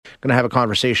going to have a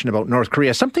conversation about North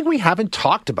Korea, something we haven't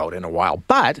talked about in a while.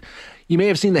 But you may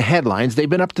have seen the headlines. They've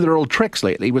been up to their old tricks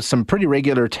lately with some pretty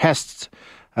regular tests,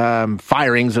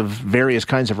 firings of various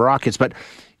kinds of rockets. But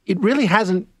it really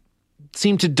hasn't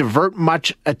seemed to divert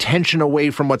much attention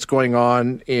away from what's going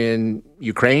on in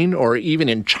Ukraine or even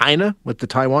in China with the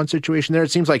Taiwan situation there.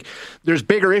 It seems like there's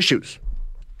bigger issues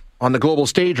on the global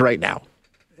stage right now.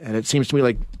 And it seems to me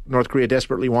like North Korea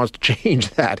desperately wants to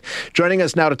change that. Joining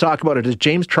us now to talk about it is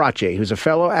James Trottier, who's a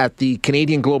fellow at the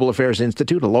Canadian Global Affairs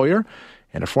Institute, a lawyer,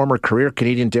 and a former career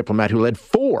Canadian diplomat who led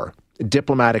 4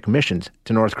 diplomatic missions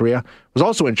to North Korea, was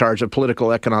also in charge of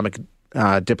political, economic,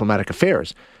 diplomatic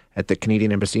affairs at the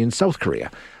Canadian Embassy in South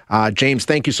Korea. James,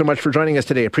 thank you so much for joining us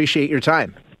today. Appreciate your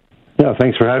time. Yeah,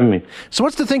 thanks for having me. So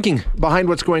what's the thinking behind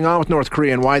what's going on with North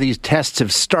Korea and why these tests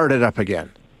have started up again?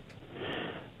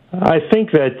 I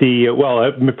think that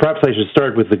perhaps I should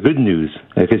start with the good news,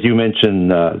 because you mentioned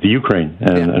the Ukraine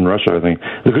and Russia, I think.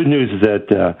 The good news is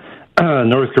that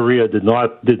North Korea did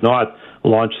not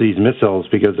launch these missiles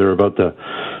because they're about to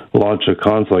launch a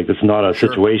conflict. It's not a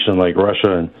situation like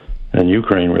Russia and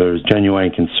Ukraine where there's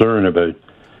genuine concern about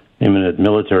imminent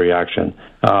military action.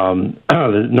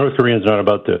 The North Koreans are not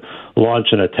about to launch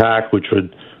an attack which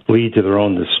would lead to their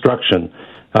own destruction.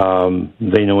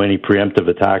 They know any preemptive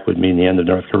attack would mean the end of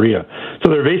North Korea. So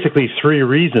there are basically 3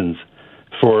 reasons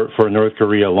for North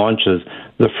Korea launches.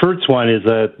 The first one is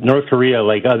that North Korea,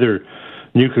 like other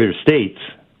nuclear states,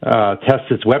 tests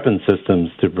its weapon systems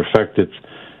to perfect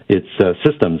its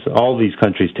systems. All these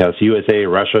countries test: USA,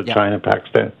 Russia, China,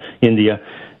 Pakistan, India.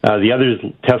 The others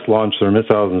test launch their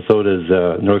missiles, and so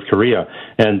does North Korea.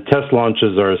 And test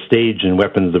launches are a stage in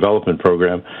weapons development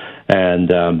program. And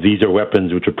these are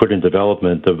weapons which were put in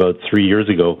development about 3 years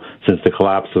ago, since the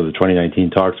collapse of the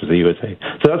 2019 talks with the USA.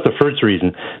 So that's the first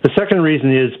reason. The second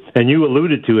reason is, and you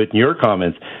alluded to it in your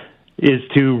comments, is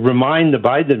to remind the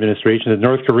Biden administration that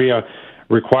North Korea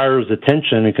requires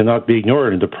attention and cannot be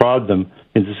ignored, and to prod them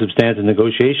into substantive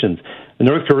negotiations. And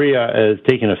North Korea has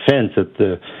taken offense at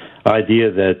the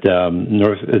idea that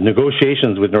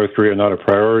negotiations with North Korea are not a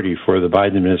priority for the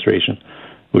Biden administration,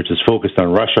 which is focused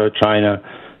on Russia, China,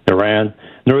 Iran.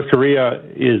 North Korea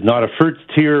is not a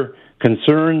first-tier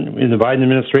concern in the Biden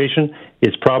administration.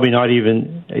 It's probably not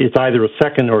even, it's either a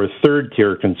second or a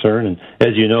third-tier concern. And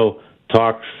as you know,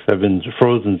 talks have been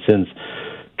frozen since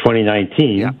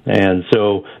 2019. And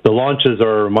so the launches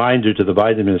are a reminder to the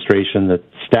Biden administration that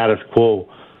status quo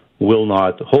will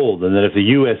not hold, and that if the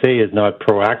USA is not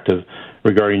proactive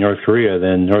regarding North Korea,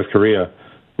 then North Korea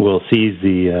will seize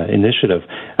the initiative.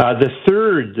 The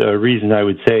third reason I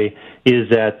would say is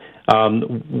that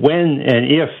when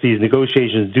and if these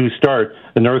negotiations do start,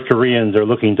 the North Koreans are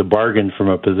looking to bargain from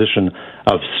a position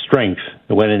of strength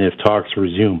when and if talks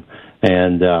resume.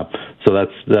 And so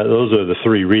those are the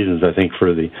 3 reasons, I think,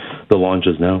 for the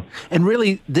launches now. And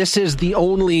really, this is the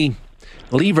only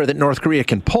lever that North Korea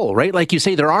can pull, right? Like you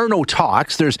say, there are no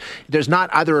talks. There's not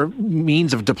other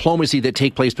means of diplomacy that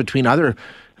take place between other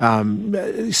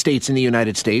states in the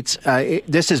United States.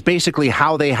 This is basically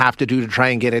how they have to do to try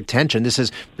and get attention. This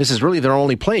is really their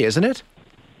only play, isn't it?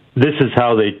 This is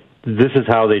how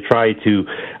they try to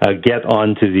get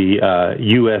onto the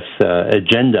U.S.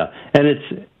 agenda, and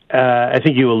it's. I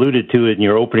think you alluded to it in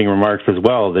your opening remarks as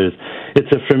well.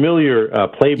 It's a familiar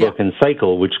playbook and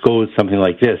cycle which goes something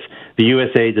like this. The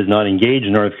USA does not engage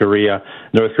North Korea.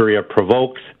 North Korea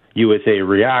provokes. USA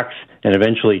reacts, and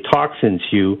eventually talks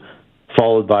ensue,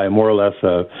 followed by more or less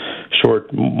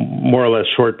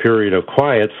short period of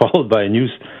quiet, followed by a new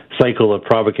cycle of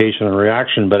provocation and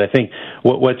reaction. But I think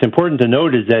what's important to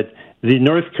note is that the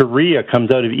North Korea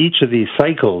comes out of each of these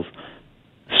cycles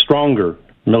stronger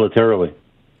militarily.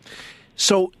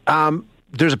 So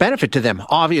there's a benefit to them,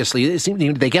 obviously.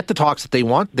 They get the talks that they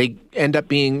want. They end up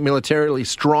being militarily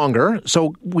stronger.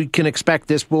 So we can expect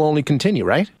this will only continue,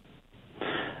 right?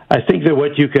 I think that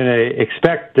what you can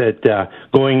expect that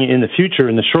going in the future,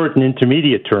 in the short and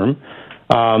intermediate term,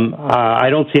 I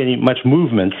don't see any much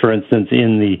movement, for instance,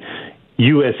 in the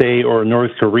USA or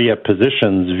North Korea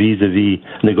positions vis-a-vis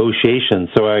negotiations.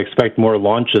 So I expect more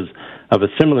launches of a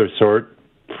similar sort,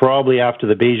 probably after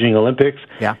the Beijing Olympics,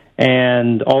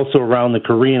 and also around the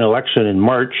Korean election in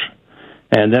March.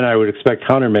 And then I would expect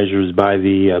countermeasures by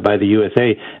the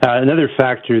USA. Another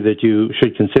factor that you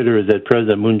should consider is that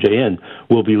President Moon Jae-in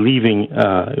will be leaving,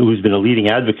 who's been a leading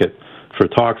advocate for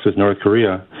talks with North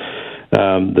Korea.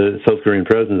 The South Korean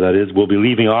president, that is, will be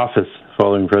leaving office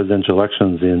following presidential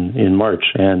elections in March.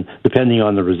 And depending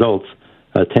on the results,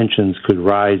 tensions could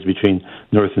rise between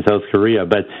North and South Korea.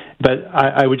 But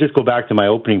I would just go back to my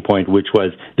opening point, which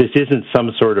was this isn't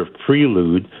some sort of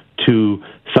prelude to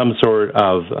some sort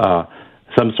of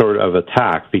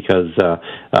attack, because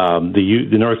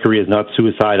the North Korea is not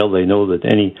suicidal. They know that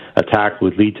any attack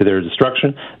would lead to their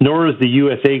destruction. Nor is the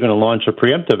USA going to launch a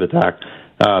preemptive attack,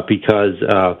 because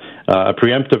a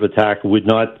preemptive attack would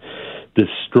not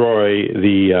destroy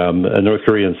the North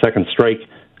Korean second strike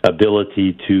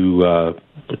ability to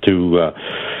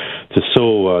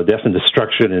sow death and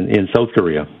destruction in South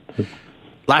Korea.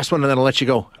 Last one, and then I'll let you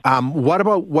go. What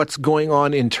about what's going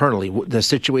on internally, the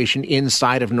situation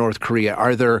inside of North Korea?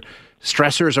 Are there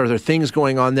stressors? Are there things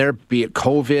going on there, be it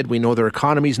COVID? We know their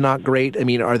economy's not great. I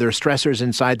mean, are there stressors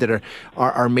inside that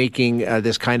are making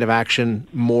this kind of action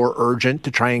more urgent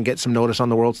to try and get some notice on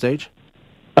the world stage?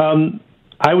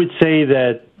 I would say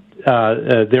that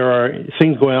there are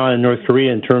things going on in North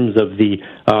Korea in terms of the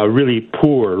really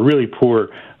poor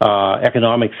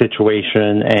economic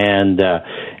situation and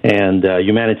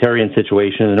humanitarian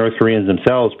situation. The North Koreans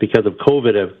themselves, because of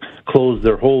COVID, have closed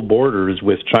their whole borders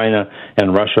with China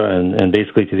and Russia and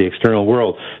basically to the external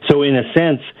world. So in a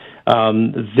sense,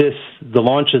 the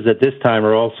launches at this time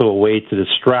are also a way to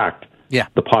distract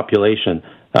the population.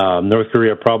 North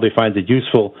Korea probably finds it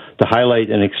useful to highlight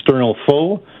an external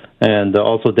foe and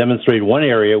also demonstrate one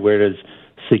area where there's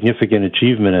significant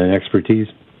achievement and expertise.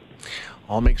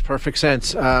 All makes perfect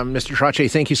sense. Mr.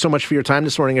 Trottier, thank you so much for your time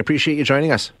this morning. I appreciate you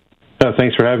joining us.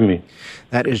 Thanks for having me.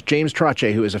 That is James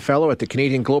Trottier, who is a fellow at the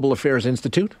Canadian Global Affairs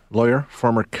Institute, lawyer,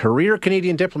 former career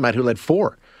Canadian diplomat who led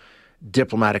 4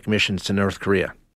 diplomatic missions to North Korea.